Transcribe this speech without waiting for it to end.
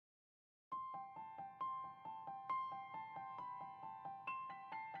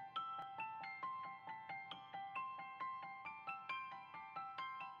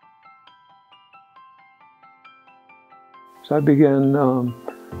So I began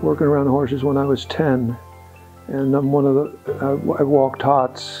working around horses when I was 10. And I'm one of the, I walked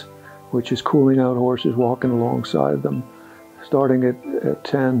HOTS, which is cooling out horses, walking alongside them, starting at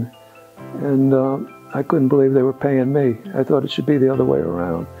 10. And I couldn't believe they were paying me. I thought it should be the other way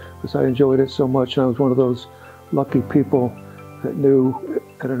around, because I enjoyed it so much. And I was one of those lucky people that knew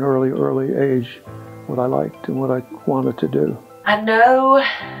at an early age what I liked and what I wanted to do. I know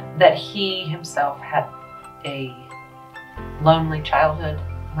that he himself had a lonely childhood,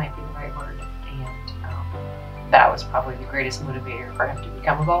 might be the right word, and that was probably the greatest motivator for him to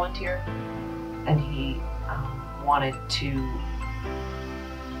become a volunteer. And he wanted to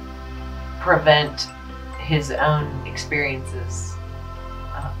prevent his own experiences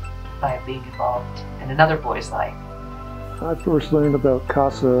by being involved in another boy's life. I first learned about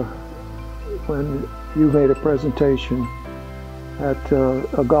CASA when you made a presentation at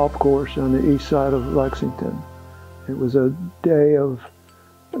a golf course on the east side of Lexington. It was a day of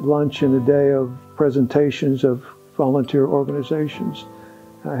lunch and a day of presentations of volunteer organizations.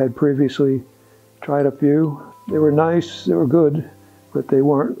 I had previously tried a few. They were nice, they were good, but they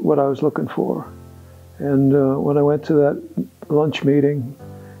weren't what I was looking for. And when I went to that lunch meeting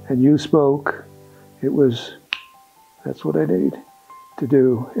and you spoke, it was, that's what I need to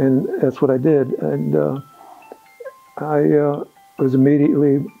do, and that's what I did. And I was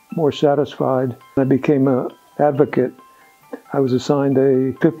immediately more satisfied. I became an advocate. I was assigned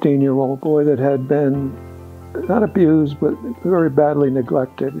a 15-year-old boy that had been not abused, but very badly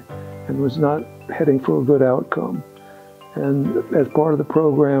neglected and was not heading for a good outcome. And as part of the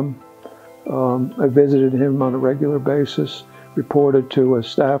program, I visited him on a regular basis, reported to a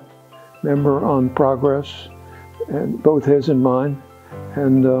staff member on progress, and both his and mine,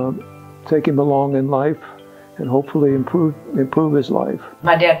 and take him along in life and hopefully improve his life.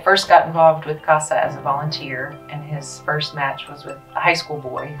 My dad first got involved with CASA as a volunteer, and his first match was with a high school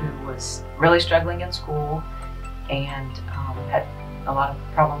boy who was really struggling in school and had a lot of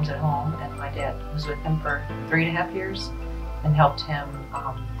problems at home. And my dad was with him for 3.5 years and helped him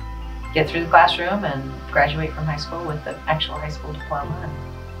get through the classroom and graduate from high school with the actual high school diploma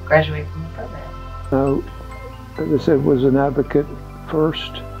and graduate from the program. As I said, was an advocate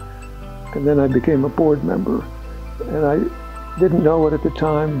first, and then I became a board member. And I didn't know it at the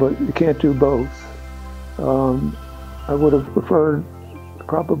time, but you can't do both. I would have preferred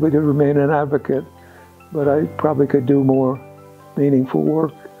probably to remain an advocate, but I probably could do more meaningful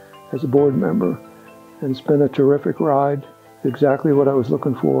work as a board member. And it's been a terrific ride, exactly what I was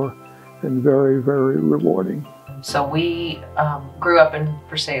looking for, and very, very rewarding. So we grew up in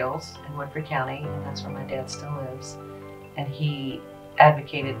Versailles in Woodford County, and that's where my dad still lives. And he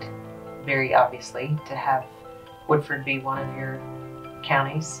advocated very obviously to have Woodford be one of your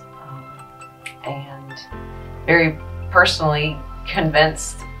counties, and very personally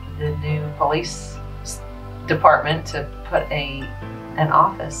convinced the new police department to put an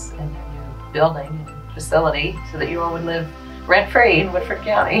office in their new building and facility so that you all would live rent-free in Woodford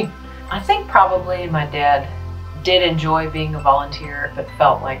County. I think probably my dad did enjoy being a volunteer, but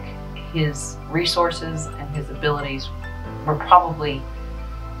felt like his resources and his abilities were probably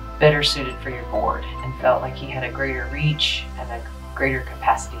better suited for your board, and felt like he had a greater reach and a greater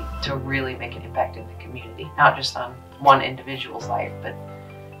capacity to really make an impact in the community, not just on one individual's life, but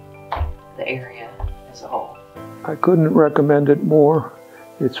the area as a whole. I couldn't recommend it more.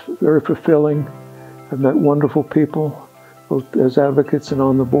 It's very fulfilling. I've met wonderful people, both as advocates and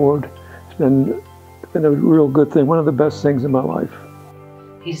on the board. It's been a real good thing, one of the best things in my life.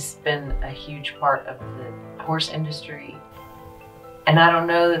 He's been a huge part of the horse industry, and I don't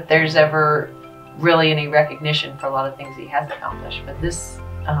know that there's ever really any recognition for a lot of things he has accomplished, but this,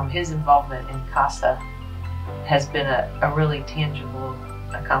 his involvement in CASA has been a really tangible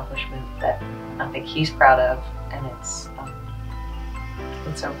accomplishment that I think he's proud of, and it's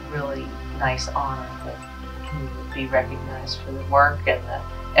a really nice honor that he would be recognized for the work and the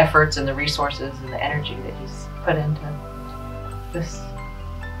efforts and the resources and the energy that he's put into this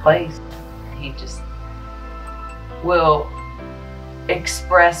place. He just will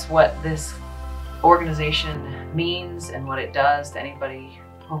express what this organization means and what it does to anybody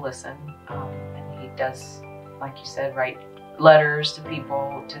who'll listen. And he does, like you said, write letters to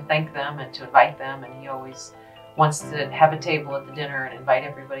people to thank them and to invite them, and he always wants to have a table at the dinner and invite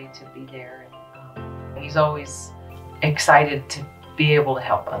everybody to be there. And he's always excited to be able to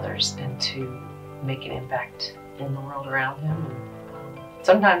help others and to make an impact in the world around him. And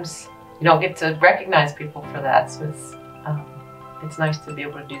sometimes you don't get to recognize people for that, so it's nice to be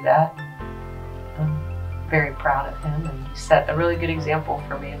able to do that. I'm very proud of him, and he set a really good example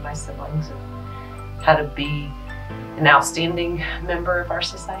for me and my siblings of how to be an outstanding member of our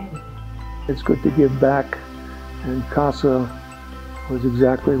society. It's good to give back, and CASA was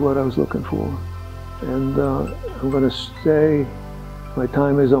exactly what I was looking for. And I'm going to stay. My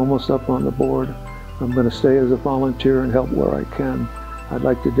time is almost up on the board. I'm going to stay as a volunteer and help where I can. I'd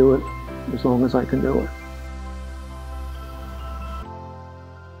like to do it as long as I can do it.